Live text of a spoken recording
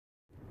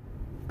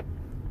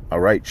All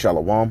right,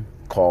 Shalom,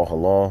 Call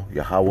Halal,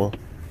 Yahweh,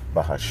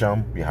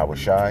 Bahasham, Yahweh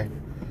Shai,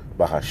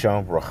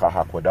 Bahasham, Racha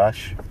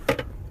HaKwadash.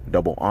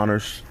 Double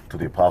honors to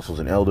the apostles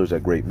and elders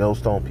at Great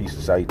Millstone. Peace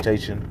and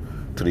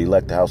salutation to the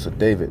elect, the house of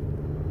David.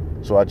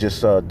 So I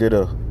just did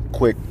a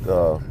quick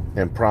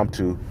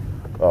impromptu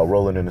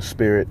rolling in the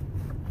spirit,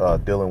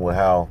 dealing with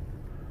how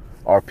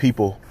our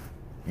people,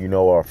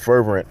 are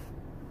fervent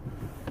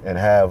and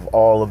have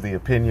all of the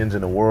opinions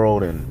in the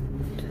world and,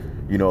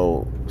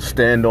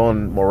 stand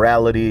on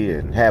morality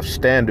and have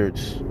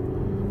standards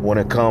when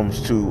it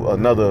comes to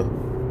another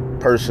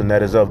person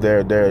that is of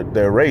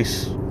their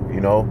race,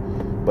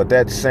 But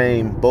that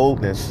same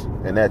boldness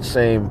and that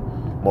same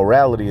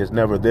morality is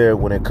never there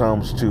when it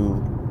comes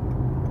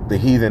to the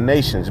heathen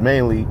nations,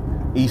 mainly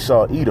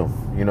Esau, Edom,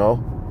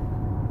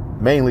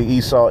 mainly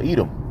Esau,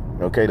 Edom,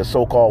 okay, the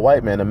so-called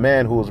white man, the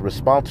man who is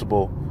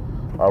responsible,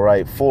 all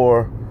right,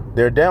 for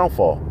their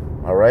downfall,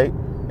 all right,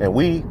 and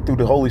we, through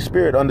the Holy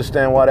Spirit,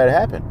 understand why that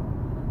happened,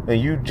 and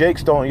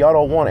y'all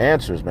don't want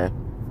answers, man.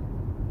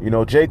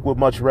 Jake would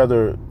much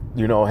rather,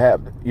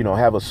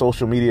 have a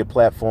social media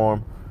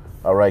platform,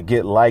 all right,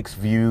 get likes,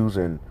 views,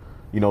 and,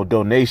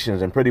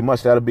 donations, and pretty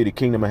much that'll be the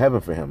kingdom of heaven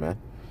for him, man.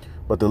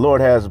 But the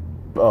Lord has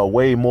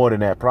way more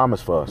than that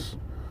promise for us.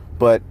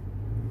 But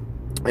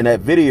in that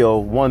video,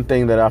 one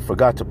thing that I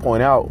forgot to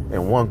point out,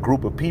 and one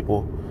group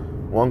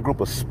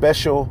of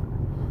special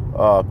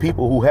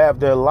people who have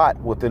their lot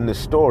within this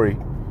story,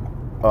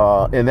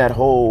 in the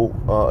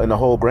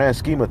whole grand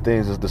scheme of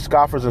things, is the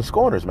scoffers and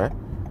scorners, man.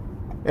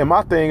 And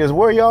my thing is,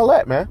 where y'all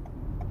at, man?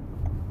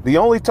 The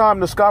only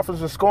time the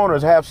scoffers and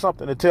scorners have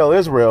something to tell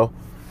Israel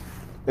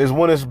is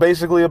when it's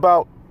basically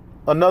about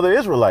another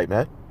Israelite,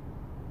 man,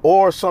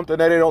 or something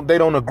that they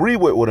don't agree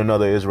with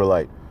another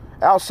Israelite.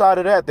 Outside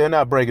of that, they're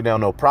not breaking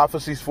down no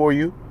prophecies for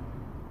you,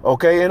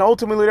 okay? And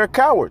ultimately, they're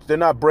cowards. They're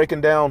not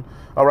breaking down,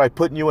 all right,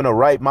 putting you in a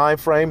right mind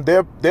frame.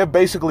 They're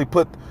basically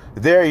put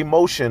their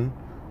emotion,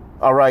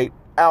 all right,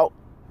 out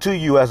to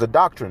you as a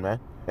doctrine, man.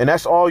 And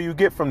that's all you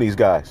get from these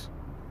guys,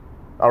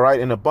 all right,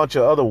 and a bunch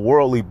of other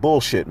worldly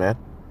bullshit, man.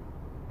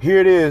 Here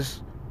it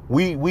is.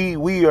 We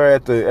are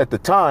at the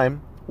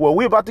time where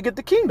we're about to get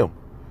the kingdom,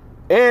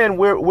 and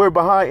we're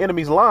behind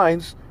enemy's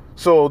lines.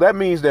 So that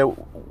means that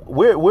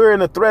we're in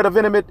the threat of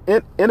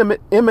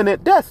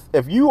imminent death.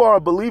 If you are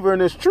a believer in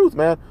this truth,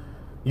 man,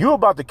 you're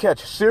about to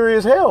catch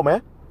serious hell,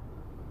 man.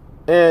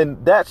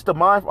 And that's the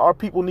mind. Our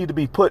people need to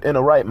be put in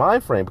the right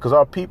mind frame, because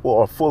our people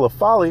are full of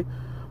folly.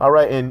 All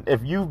right. And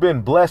if you've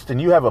been blessed and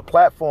you have a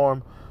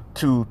platform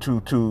to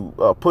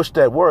push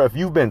that word, if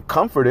you've been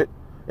comforted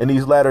in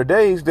these latter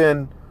days,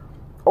 then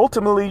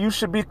ultimately you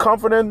should be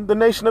comforting the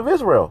nation of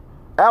Israel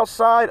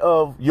outside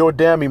of your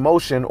damn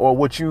emotion or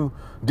what you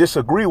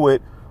disagree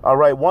with. All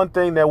right. One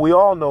thing that we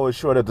all know is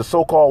sure that the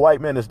so-called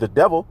white man is the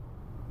devil.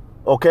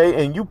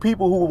 OK, and you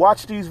people who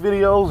watch these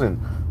videos and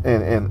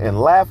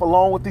laugh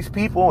along with these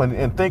people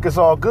and think it's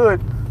all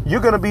good, you're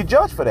going to be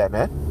judged for that,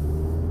 man.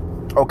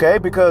 OK,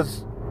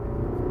 because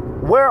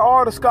where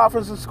are the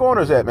scoffers and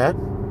scorners at, man?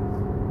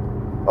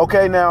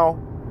 OK, now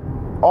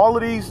all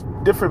of these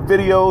different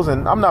videos,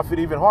 and I'm not fit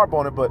to even harp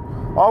on it, but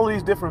all of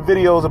these different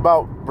videos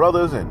about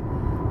brothers and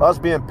us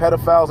being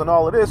pedophiles and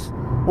all of this.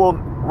 Well,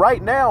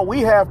 right now we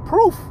have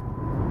proof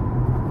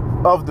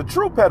of the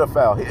true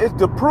pedophile.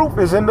 The proof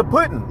is in the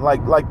pudding,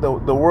 like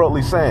the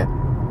worldly saying.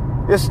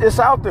 It's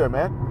out there,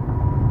 man.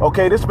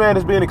 Okay, this man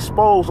is being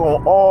exposed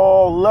on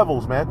all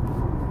levels, man.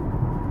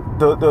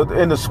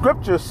 And the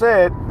scripture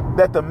said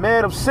that the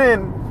man of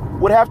sin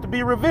would have to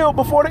be revealed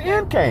before the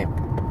end came.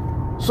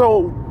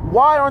 So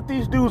why aren't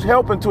these dudes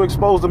helping to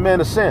expose the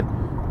man of sin?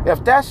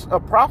 If that's a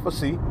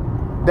prophecy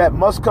that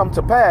must come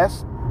to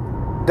pass,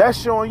 that's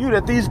showing you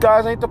that these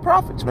guys ain't the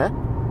prophets, man.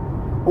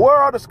 Where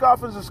are the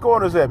scoffers and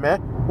scorners at,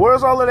 man?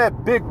 Where's all of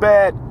that big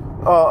bad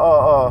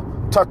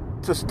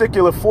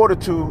testicular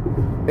fortitude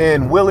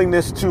and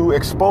willingness to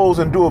expose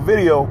and do a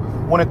video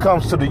when it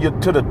comes to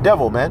the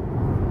devil, man?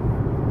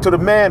 To the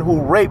man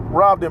who raped,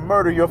 robbed, and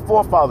murdered your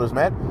forefathers,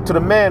 man? To the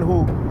man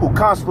who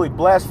constantly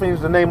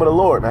blasphemes the name of the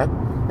Lord, man,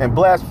 and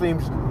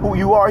blasphemes who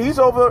you are. He's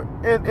over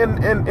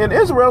in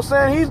Israel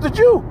saying he's the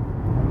Jew,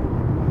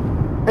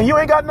 and you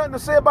ain't got nothing to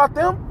say about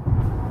them.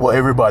 Well,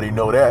 everybody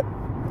know that.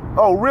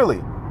 Oh,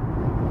 really?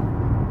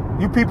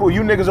 You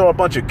niggas are a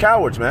bunch of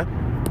cowards, man.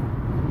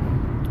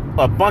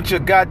 A bunch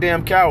of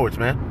goddamn cowards,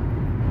 man.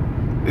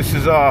 This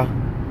is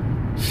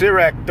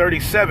Sirach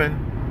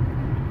 37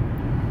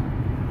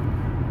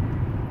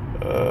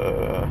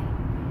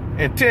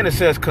 and 10. It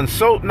says,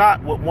 consult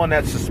not with one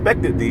that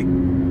suspected thee.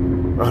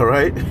 All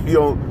right? You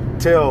don't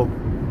tell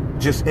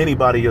just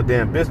anybody your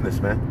damn business,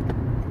 man.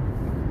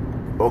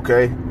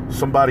 Okay?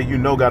 Somebody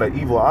got an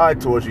evil eye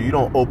towards you, you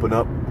don't open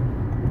up.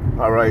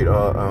 All right?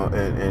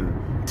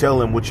 And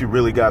tell him what you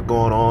really got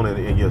going on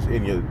in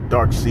your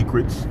dark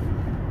secrets.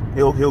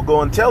 He'll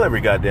go and tell every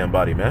goddamn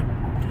body, man.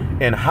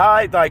 And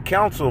hide thy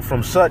counsel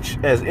from such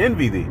as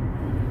envy thee.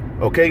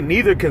 Okay?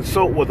 Neither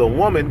consult with a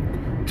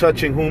woman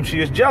touching whom she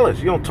is jealous.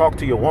 You don't talk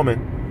to your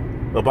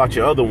woman about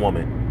your other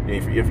woman.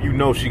 If you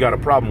know she got a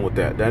problem with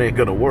that ain't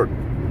gonna work.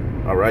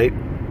 All right?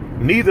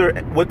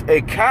 neither with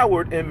a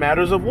coward in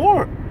matters of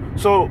war.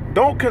 So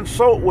don't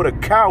consult with a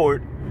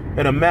coward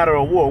in a matter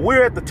of war.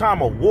 We're at the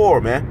time of war,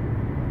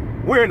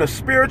 man. We're in a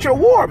spiritual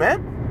war,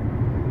 man.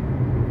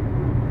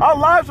 Our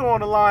lives are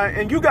on the line,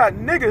 and you got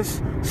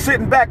niggas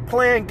sitting back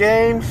playing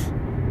games,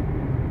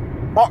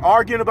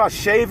 arguing about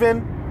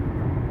shaving.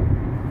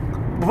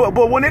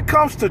 But when it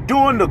comes to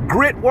doing the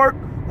grit work,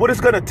 what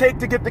it's going to take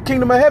to get the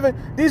kingdom of heaven,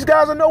 these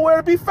guys are nowhere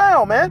to be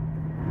found, man.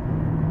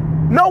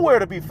 Nowhere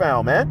to be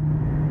found,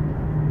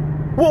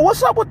 man. Well,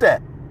 what's up with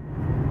that?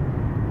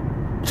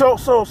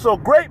 So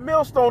Great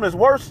Millstone is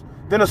worse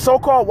than a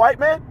so-called white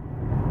man?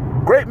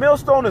 Great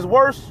Millstone is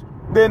worse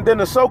than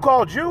the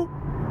so-called Jew?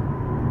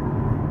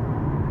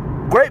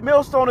 Great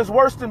Millstone is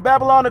worse than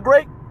Babylon the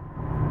Great?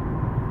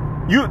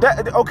 You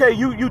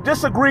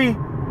disagree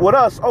with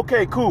us.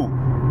 Okay, cool.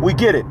 We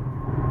get it.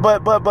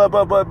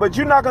 But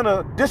you're not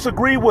gonna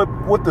disagree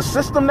with the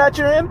system that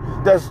you're in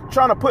that's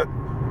trying to put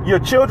your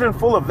children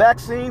full of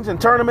vaccines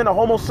and turn them into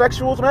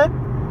homosexuals,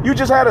 man. You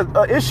just had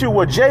an issue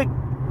where Jake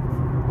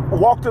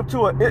walked up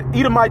to an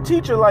Edomite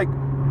teacher like,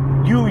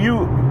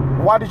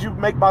 why did you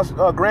make my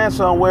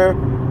grandson wear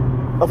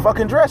a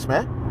fucking dress,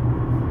 man?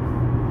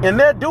 And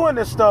they're doing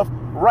this stuff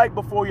right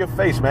before your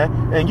face,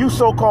 man. And you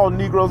so-called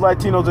Negroes,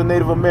 Latinos, and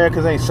Native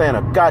Americans ain't saying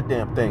a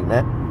goddamn thing,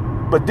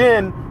 man. But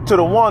then to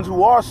the ones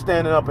who are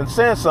standing up and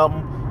saying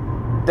something,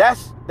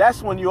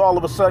 that's when you all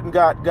of a sudden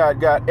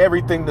got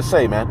everything to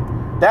say, man.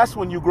 That's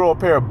when you grow a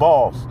pair of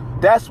balls.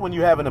 That's when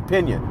you have an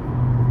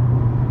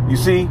opinion. You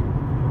see,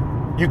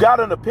 you got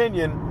an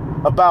opinion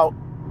about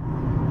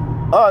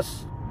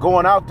us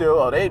going out there.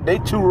 Oh, they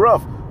too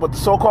rough. But the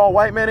so-called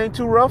white man ain't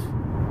too rough.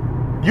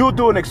 You'll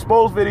do an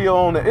exposed video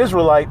on the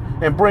Israelite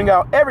and bring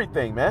out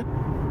everything,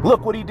 man.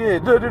 Look what he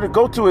did.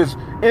 Go to his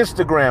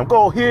Instagram.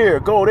 Go here,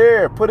 go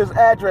there. Put his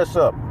address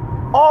up.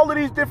 All of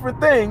these different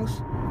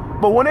things.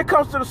 But when it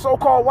comes to the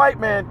so-called white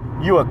man,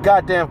 you're a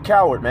goddamn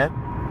coward, man.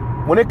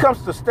 When it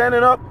comes to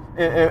standing up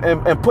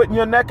and putting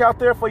your neck out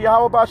there for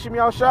Yahweh Bashim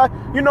Yahushua,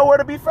 you know where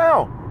to be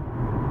found.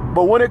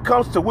 But when it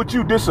comes to what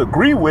you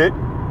disagree with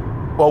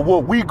or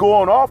what we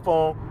going off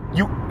on,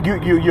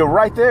 you're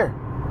right there.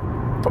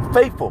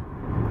 Faithful.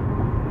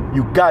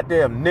 You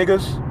goddamn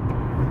niggas.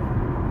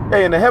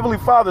 Hey, and the Heavenly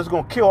Father's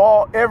gonna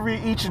kill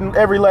each and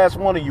every last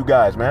one of you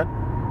guys, man.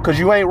 Cause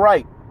you ain't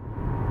right.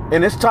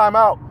 And it's time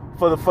out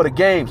for the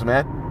games,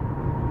 man.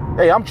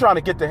 Hey, I'm trying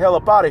to get the hell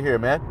up out of here,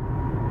 man.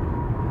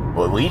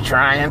 But we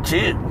trying to.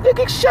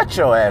 Nigga, shut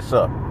your ass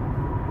up.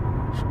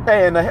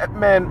 Hey, and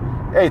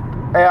hey,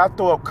 I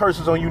throw up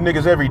curses on you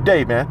niggas every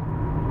day, man.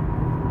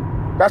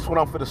 That's what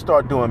I'm finna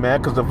start doing, man.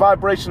 Because the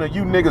vibration of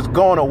you niggas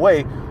going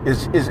away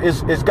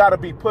is got to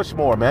be pushed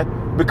more,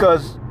 man.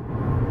 Because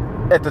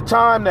at the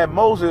time that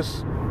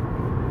Moses,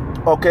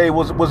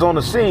 was on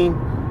the scene,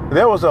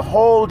 there was a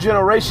whole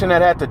generation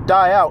that had to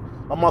die out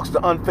amongst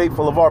the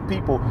unfaithful of our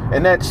people.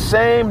 And that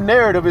same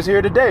narrative is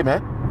here today,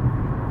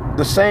 man.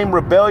 The same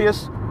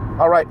rebellious,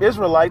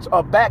 Israelites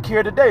are back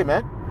here today,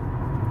 man.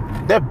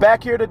 They're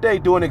back here today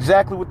doing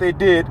exactly what they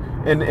did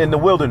in the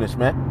wilderness,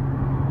 man.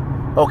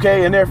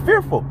 Okay, and they're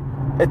fearful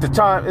at the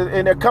time,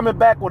 and they're coming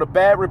back with a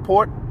bad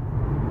report,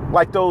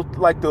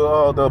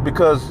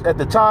 because at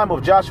the time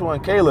of Joshua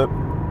and Caleb,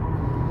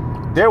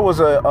 there was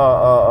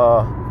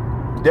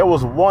there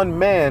was one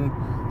man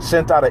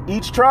sent out of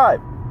each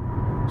tribe.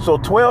 So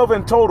 12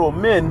 in total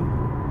men,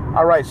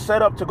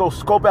 set up to go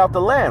scope out the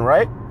land,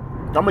 right?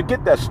 I'm gonna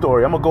get that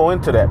story. I'm gonna go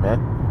into that,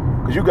 man,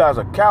 because you guys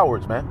are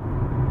cowards, man.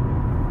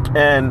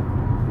 And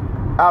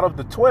out of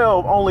the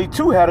 12, only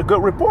 2 had a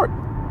good report.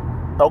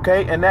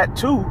 Okay, and that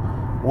 2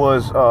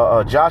 was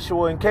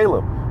Joshua and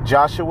Caleb.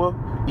 Joshua,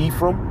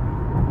 Ephraim.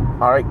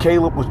 All right,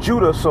 Caleb was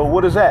Judah. So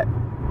what is that?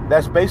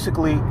 That's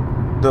basically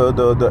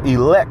the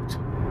elect.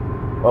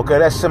 Okay,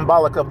 that's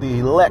symbolic of the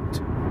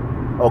elect.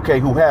 Okay,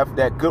 who have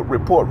that good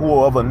report, who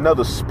are of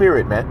another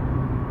spirit, man.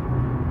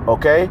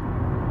 Okay.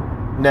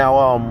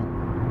 Now,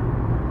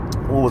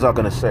 what was I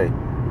gonna say?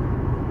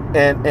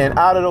 And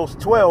out of those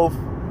 12,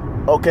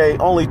 okay,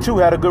 only 2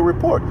 had a good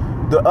report.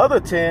 The other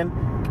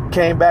 10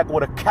 came back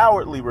with a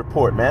cowardly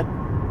report, man.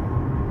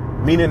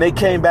 Meaning they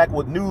came back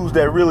with news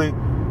that really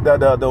that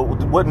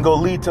wasn't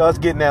gonna lead to us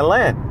getting that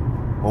land.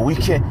 Well, we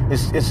can't.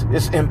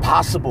 It's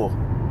impossible.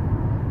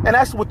 And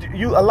that's what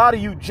a lot of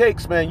you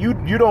Jakes, man.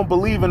 You don't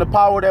believe in the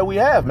power that we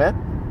have, man.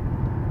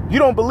 You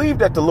don't believe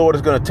that the Lord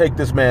is gonna take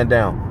this man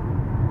down.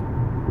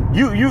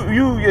 You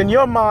in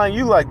your mind,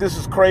 you like, this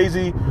is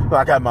crazy.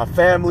 I got my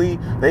family.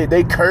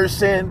 They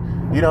cursing.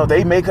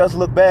 They make us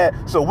look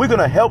bad. So we're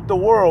gonna help the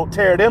world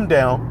tear them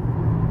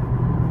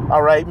down.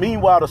 All right.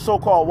 Meanwhile, the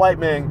so-called white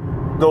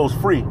man goes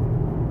free.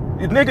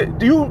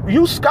 Nigga,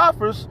 you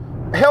scoffers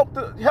help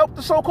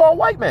the so-called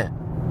white man.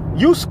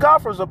 You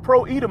scoffers are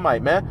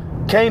pro-Edomite, man.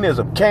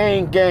 Cainism,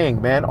 Cain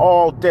gang, man,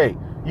 all day.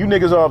 You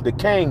niggas are of the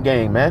Cain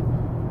gang, man.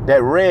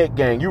 That red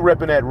gang. You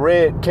repping that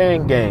red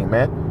Cain gang,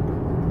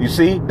 man. You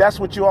see, that's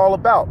what you're all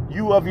about.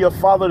 You of your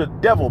father the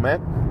devil,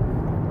 man.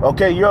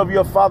 Okay, you're of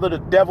your father the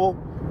devil.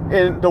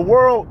 In the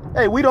world,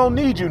 hey, we don't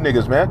need you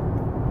niggas, man.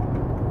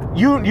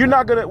 You're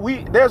not gonna.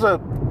 There's a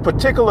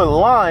particular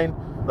line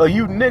of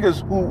you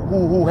niggas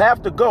who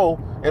have to go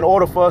in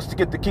order for us to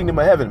get the kingdom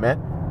of heaven, man.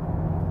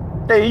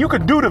 Hey, you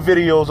can do the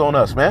videos on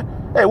us, man.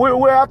 Hey,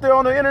 we're out there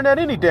on the internet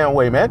any damn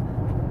way, man.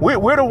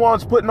 We're the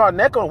ones putting our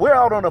neck on. We're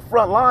out on the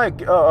front line,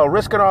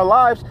 risking our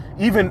lives,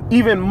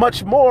 even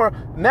much more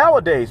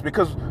nowadays,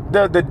 because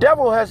the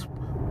devil has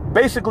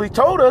basically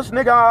told us,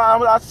 nigga,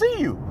 I see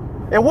you.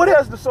 And what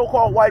has the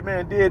so-called white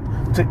man did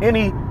to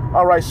any,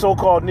 all right,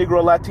 so-called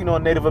Negro, Latino,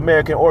 and Native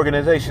American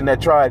organization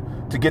that tried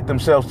to get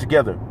themselves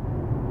together?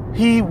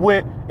 He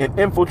went and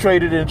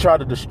infiltrated it and tried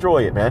to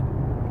destroy it, man.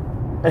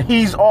 And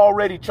he's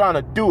already trying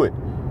to do it.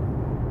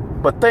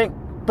 But thank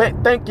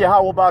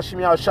Yahweh Bashim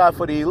Yahushua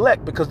for the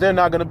elect, because they're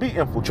not going to be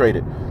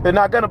infiltrated. They're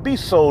not going to be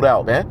sold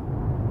out, man.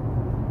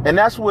 And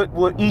that's what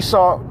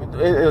Esau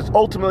is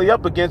ultimately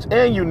up against,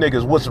 and you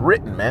niggas, what's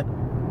written, man.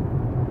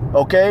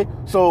 Okay?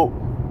 So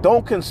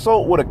don't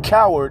consult with a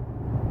coward,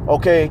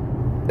 okay,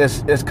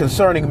 as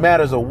concerning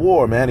matters of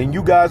war, man. And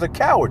you guys are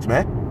cowards,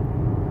 man.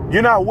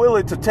 You're not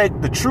willing to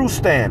take the true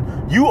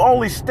stand. You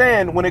only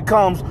stand when it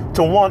comes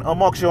to one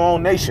amongst your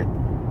own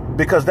nation,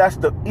 because that's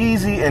the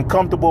easy and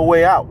comfortable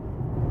way out.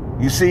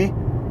 You see?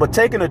 But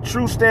taking a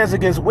true stance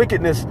against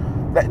wickedness,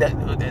 that's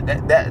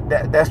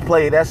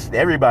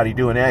everybody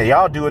doing that.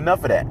 Y'all do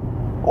enough of that.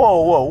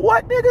 Whoa,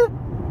 what, nigga?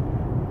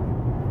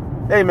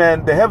 Hey,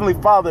 man, the Heavenly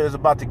Father is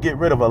about to get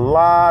rid of a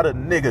lot of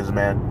niggas,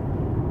 man.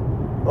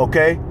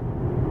 Okay?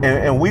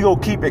 And we gonna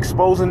keep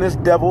exposing this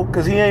devil,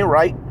 because he ain't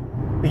right.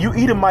 And you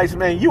Edomites,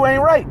 man, you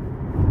ain't right.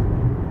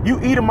 You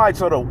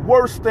Edomites are the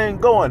worst thing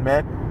going,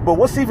 man. But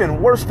what's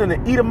even worse than the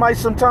Edomites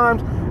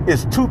sometimes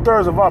is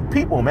 2/3 of our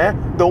people,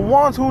 man. The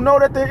ones who know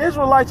that the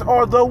Israelites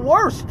are the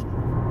worst.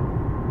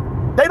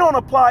 They don't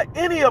apply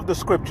any of the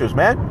scriptures,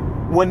 man.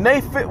 When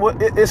they fit,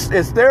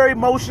 it's their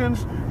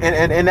emotions,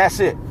 and that's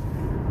it.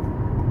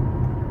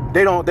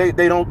 They don't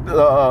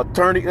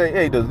turn.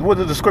 Hey, what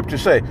does the scripture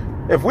say?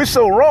 If we're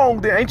so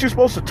wrong, then ain't you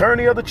supposed to turn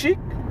the other cheek,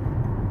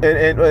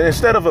 and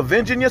instead of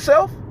avenging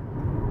yourself?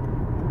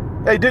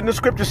 Hey, didn't the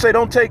scripture say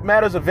don't take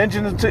matters of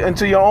vengeance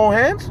into your own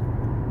hands?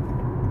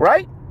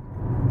 Right?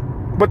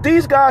 But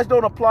these guys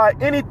don't apply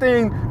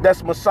anything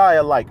that's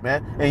Messiah-like,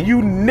 man. And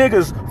you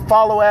niggas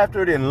follow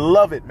after it and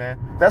love it, man.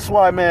 That's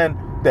why, man,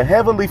 the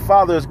Heavenly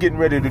Father is getting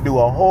ready to do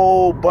a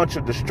whole bunch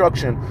of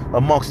destruction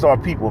amongst our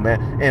people,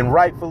 man. And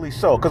rightfully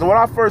so. Because when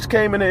I first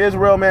came into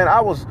Israel, man,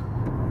 I was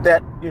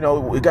that,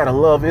 we got to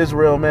love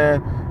Israel,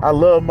 man. I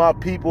love my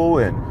people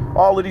and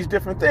all of these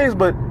different things.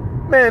 But,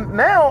 man,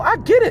 now I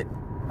get it.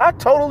 I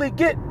totally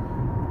get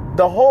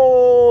the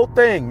whole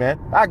thing, man.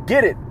 I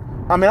get it.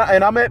 I mean,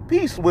 and I'm at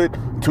peace with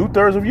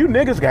 2/3 of you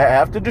niggas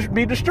have to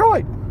be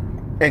destroyed,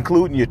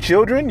 including your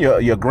children,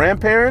 your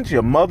grandparents,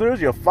 your mothers,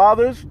 your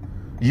fathers,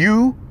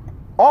 you.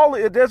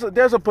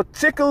 There's a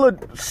particular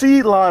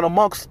seed line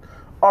amongst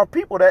our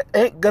people that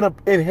ain't gonna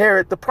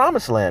inherit the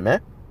promised land,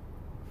 man.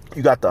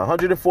 You got the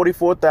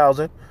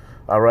 144,000,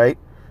 all right,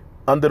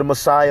 under the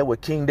Messiah, with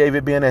King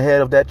David being the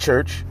head of that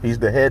church. He's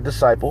the head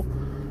disciple.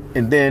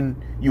 And then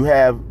you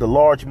have the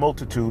large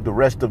multitude, the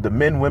rest of the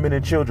men, women,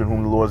 and children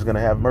whom the Lord is going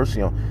to have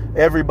mercy on.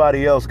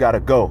 Everybody else got to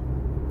go.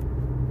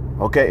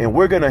 Okay, and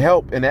we're going to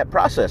help in that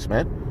process,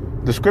 man.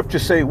 The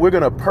scriptures say we're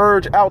going to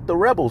purge out the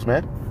rebels,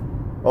 man.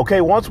 Okay,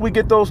 once we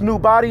get those new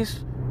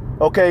bodies,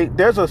 okay,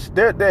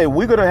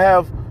 we're going to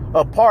have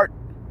a part,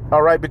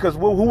 all right, because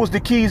who was the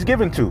keys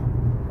given to?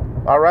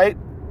 All right,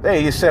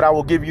 hey, he said, I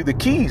will give you the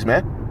keys,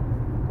 man.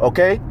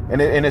 Okay,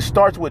 and it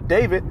starts with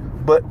David,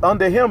 but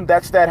under him,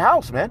 that's that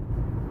house, man.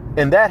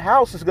 And that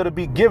house is going to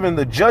be given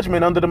the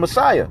judgment under the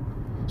Messiah.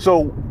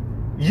 So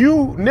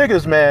you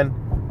niggas, man,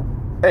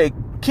 hey,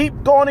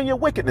 keep going in your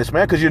wickedness,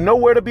 man, because you're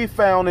nowhere to be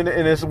found.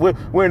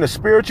 We're in a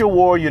spiritual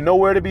war. You're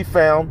nowhere to be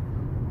found.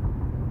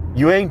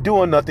 You ain't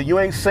doing nothing. You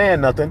ain't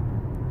saying nothing.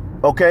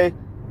 Okay?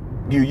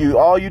 You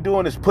all you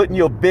doing is putting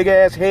your big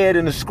ass head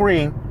in the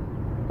screen,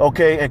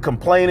 okay, and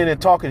complaining and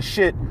talking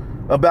shit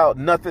about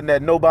nothing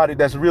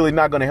that's really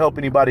not going to help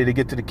anybody to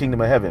get to the kingdom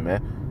of heaven,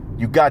 man.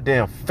 You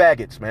goddamn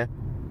faggots, man.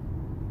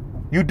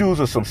 You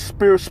dudes are some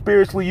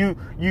spiritually you're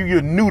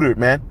neutered,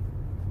 man.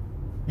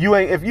 You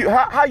ain't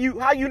how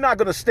you not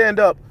gonna stand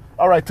up,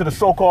 all right, to the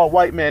so-called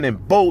white man in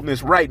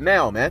boldness right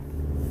now, man.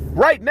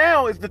 Right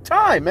now is the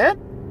time, man.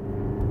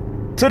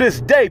 To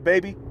this day,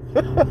 baby.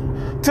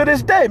 To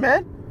this day,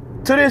 man.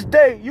 To this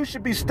day, you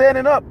should be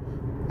standing up.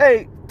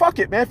 Hey, fuck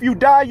it, man. If you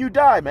die, you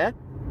die, man.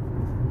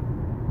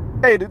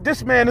 Hey,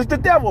 this man is the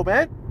devil,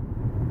 man.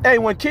 Hey,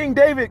 when King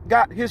David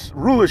got his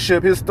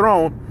rulership, his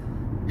throne,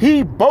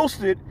 he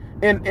boasted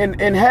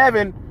in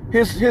having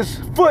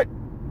his foot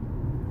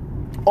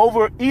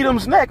over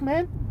Edom's neck,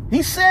 man.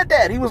 He said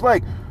that. He was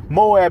like,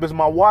 Moab is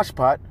my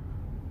washpot,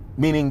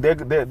 meaning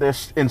they're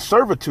in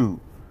servitude.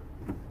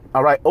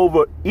 All right,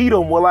 over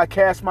Edom will I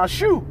cast my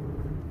shoe.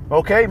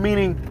 Okay,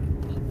 meaning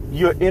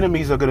your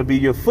enemies are going to be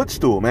your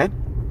footstool, man.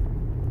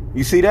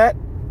 You see that?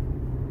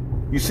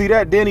 You see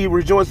that? Then he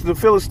rejoiced the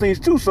Philistines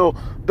too. So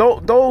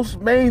those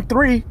main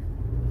three,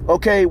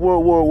 okay,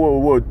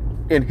 were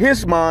in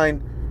his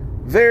mind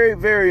very,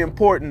 very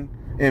important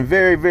And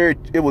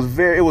it was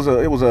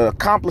an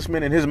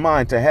accomplishment in his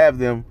mind to have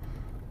them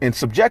in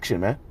subjection,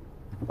 man.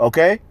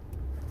 Okay?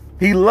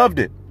 He loved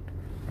it.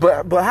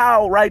 But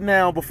how right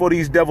now, before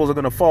these devils are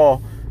going to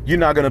fall, you're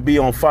not going to be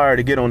on fire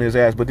to get on his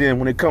ass. But then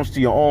when it comes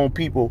to your own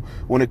people,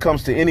 when it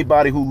comes to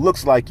anybody who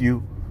looks like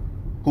you,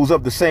 who's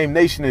of the same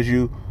nation as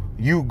you,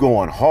 you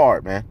going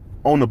hard, man,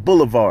 on the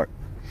boulevard.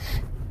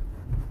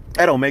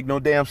 That don't make no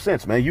damn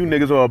sense, man. You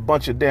niggas are a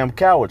bunch of damn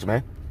cowards,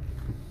 man.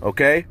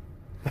 Okay?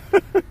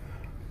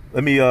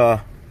 Let me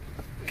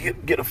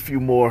get a few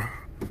more.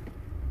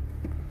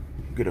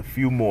 Get a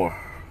few more.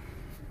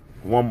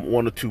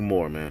 One or two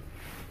more, man.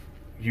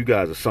 You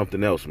guys are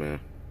something else, man.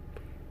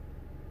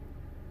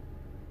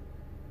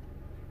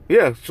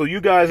 Yeah, so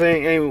you guys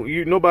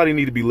nobody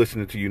need to be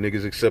listening to you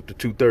niggas except the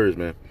 2/3,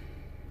 man.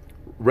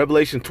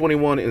 Revelation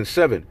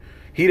 21:7.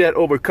 He that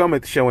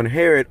overcometh shall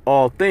inherit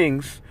all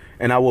things,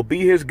 and I will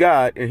be his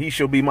God, and he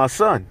shall be my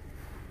son.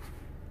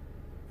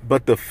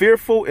 But the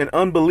fearful and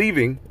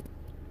unbelieving,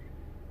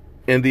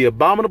 and the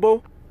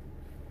abominable,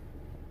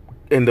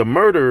 and the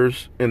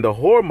murderers, and the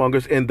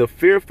whoremongers, and the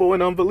fearful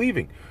and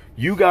unbelieving.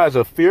 You guys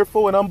are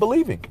fearful and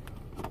unbelieving.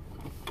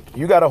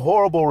 You got a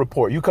horrible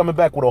report. You coming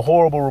back with a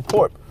horrible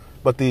report.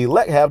 But the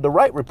elect have the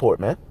right report,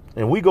 man.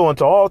 And we go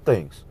into all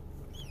things.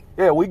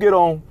 Yeah, we get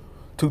on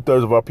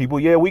 2/3 of our people.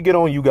 Yeah, we get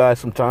on you guys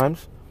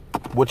sometimes.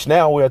 Which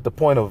now we're at the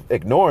point of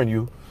ignoring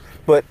you.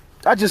 But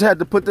I just had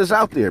to put this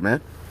out there, man.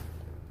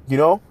 You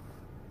know?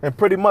 And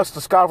pretty much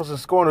the scoffers and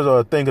scorners are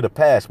a thing of the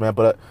past, man.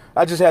 But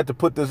I just had to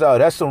put this out.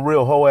 That's some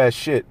real hoe ass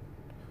shit.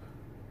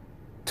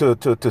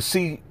 To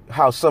see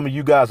how some of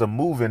you guys are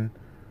moving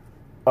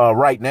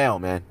right now,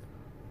 man.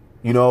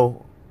 You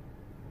know?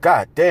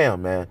 God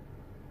damn, man.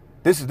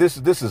 This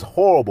is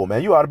horrible,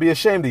 man. You ought to be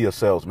ashamed of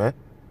yourselves, man.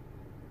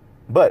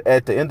 But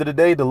at the end of the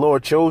day, the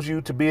Lord chose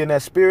you to be in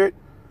that spirit.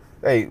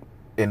 Hey,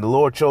 and the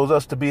Lord chose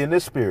us to be in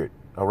this spirit.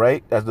 All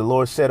right? As the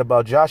Lord said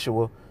about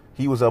Joshua,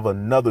 he was of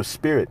another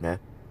spirit, man.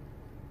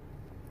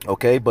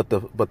 Okay, but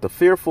the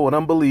fearful and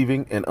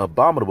unbelieving and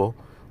abominable,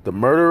 the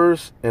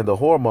murderers and the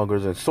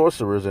whoremongers and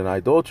sorcerers and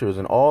idolaters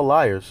and all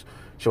liars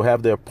shall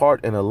have their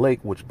part in a lake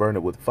which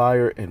burneth with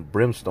fire and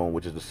brimstone,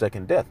 which is the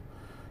second death.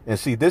 And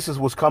see, this is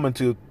what's coming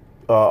to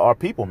our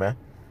people, man.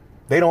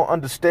 They don't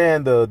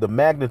understand the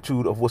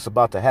magnitude of what's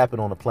about to happen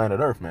on the planet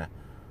Earth, man.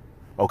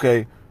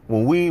 Okay,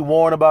 when we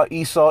warn about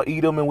Esau,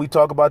 Edom, and we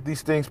talk about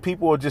these things,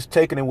 people are just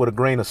taking it with a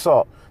grain of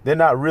salt. They're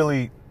not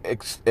really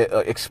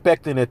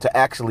expecting it to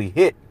actually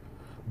hit.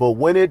 But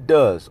when it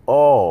does,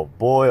 oh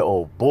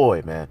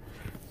boy, man.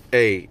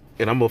 Hey,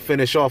 and I'm going to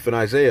finish off in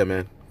Isaiah,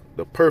 man.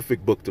 The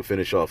perfect book to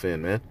finish off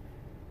in, man.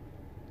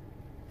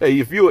 Hey,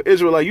 if you're an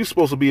Israelite, you're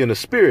supposed to be in the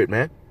spirit,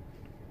 man.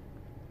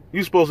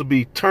 You're supposed to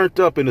be turned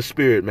up in the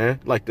spirit, man.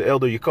 Like the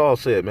elder Yakal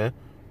said, man.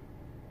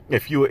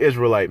 If you're an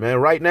Israelite, man.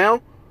 Right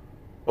now,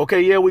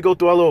 okay, yeah, we go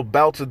through our little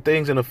bouts and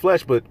things in the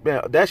flesh, but,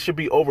 man, that should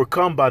be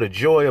overcome by the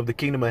joy of the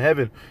kingdom of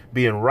heaven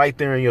being right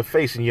there in your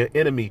face and your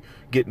enemy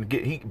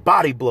getting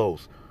body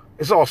blows.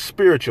 It's all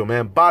spiritual,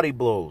 man. Body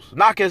blows.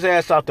 Knock his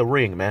ass out the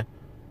ring, man.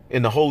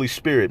 In the Holy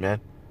Spirit,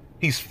 man.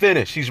 He's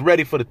finished. He's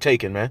ready for the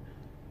taking, man.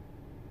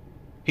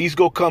 He's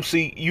gonna come.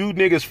 See, you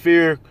niggas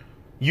fear,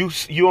 you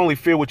only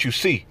fear what you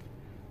see.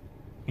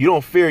 You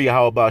don't fear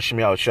Yahweh Shem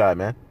Yahushai,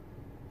 man.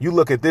 You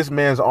look at this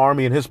man's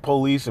army and his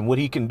police and what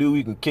he can do.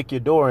 He can kick your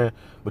door in,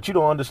 but you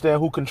don't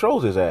understand who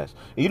controls his ass.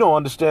 And you don't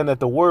understand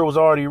that the word was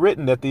already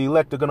written that the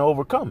elect are going to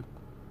overcome.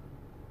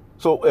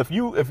 So if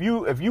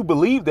you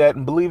believe that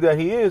and believe that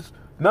he is,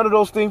 none of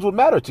those things would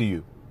matter to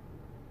you.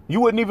 You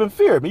wouldn't even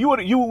fear it.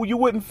 You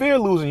wouldn't fear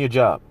losing your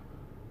job.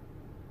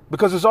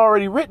 Because it's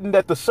already written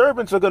that the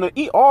servants are going to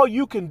eat. All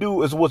you can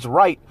do is what's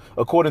right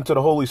according to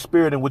the Holy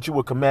Spirit and what you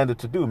were commanded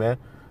to do, man.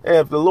 And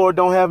if the Lord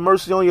don't have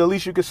mercy on you, at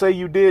least you could say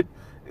you did,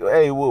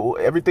 hey, well,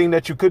 everything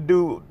that you could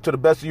do to the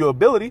best of your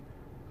ability.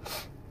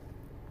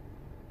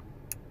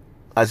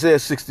 Isaiah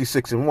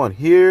 66:1.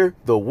 Hear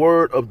the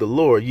word of the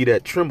Lord, ye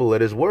that tremble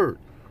at his word.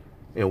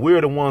 And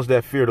we're the ones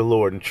that fear the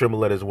Lord and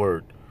tremble at his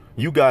word.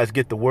 You guys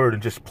get the word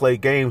and just play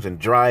games and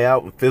dry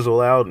out and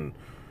fizzle out and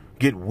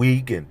get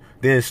weak and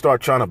then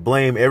start trying to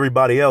blame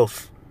everybody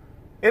else.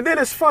 And then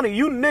it's funny,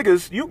 you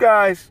niggas, you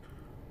guys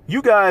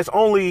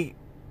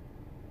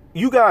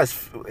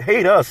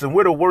hate us and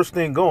we're the worst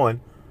thing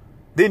going.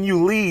 Then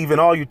you leave and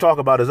all you talk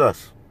about is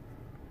us.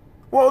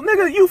 Well,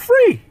 nigga, you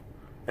free.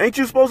 Ain't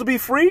you supposed to be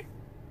free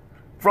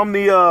from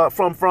the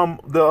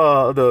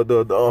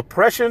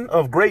oppression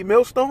of Great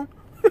Millstone?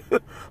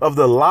 Of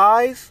the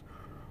lies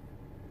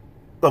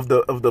of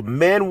the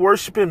man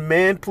worshiping,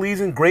 man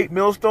pleasing Great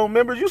Millstone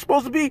members? You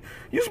supposed to be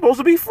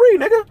free,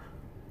 nigga.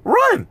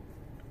 Run.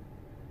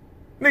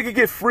 Nigga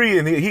get free,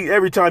 and he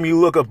every time you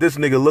look up, this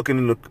nigga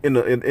looking in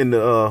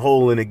the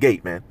hole in the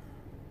gate, man.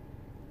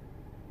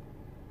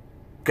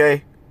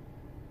 Okay,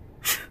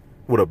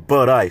 with a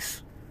Bud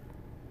Ice.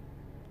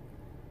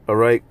 All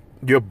right,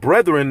 your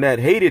brethren that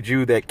hated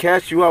you, that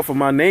cast you out for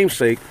my name's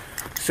sake,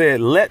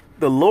 said, "Let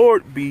the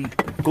Lord be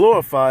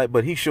glorified,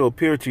 but he shall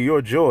appear to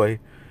your joy,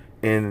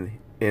 and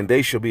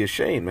they shall be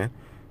ashamed," man.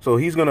 So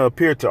he's going to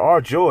appear to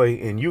our joy,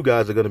 and you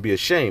guys are going to be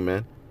ashamed,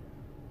 man.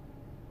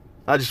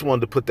 I just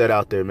wanted to put that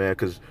out there, man,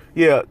 because,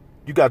 yeah,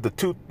 you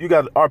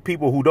got our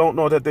people who don't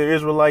know that they're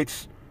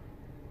Israelites,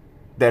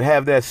 that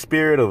have that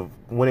spirit of,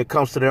 when it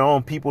comes to their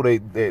own people, they're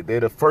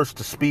the first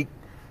to speak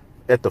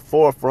at the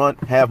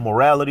forefront, have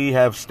morality,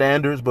 have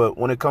standards, but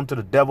when it comes to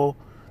the devil,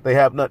 they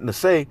have nothing to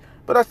say.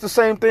 But that's the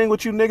same thing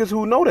with you niggas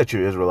who know that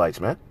you're Israelites,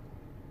 man.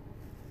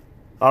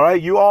 All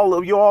right, you're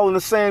all in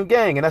the same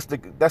gang, and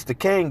that's the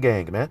Cain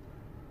gang, man.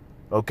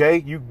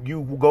 Okay, you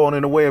going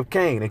in the way of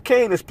Cain, and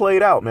Cain is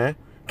played out, man.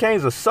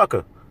 Cain's a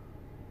sucker.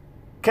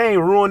 Cain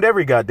ruined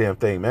every goddamn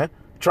thing, man.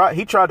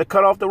 He tried to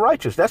cut off the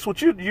righteous. That's what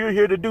you're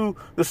here to do,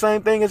 the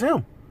same thing as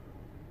him.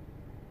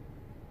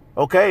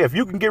 Okay, if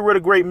you can get rid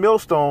of Great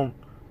Millstone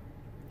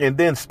and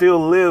then still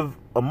live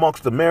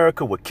amongst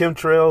America with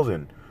chemtrails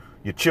and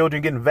your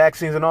children getting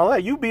vaccines and all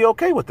that, you be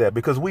okay with that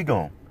because we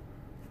gone.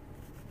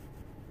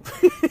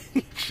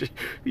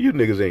 You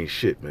niggas ain't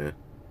shit, man.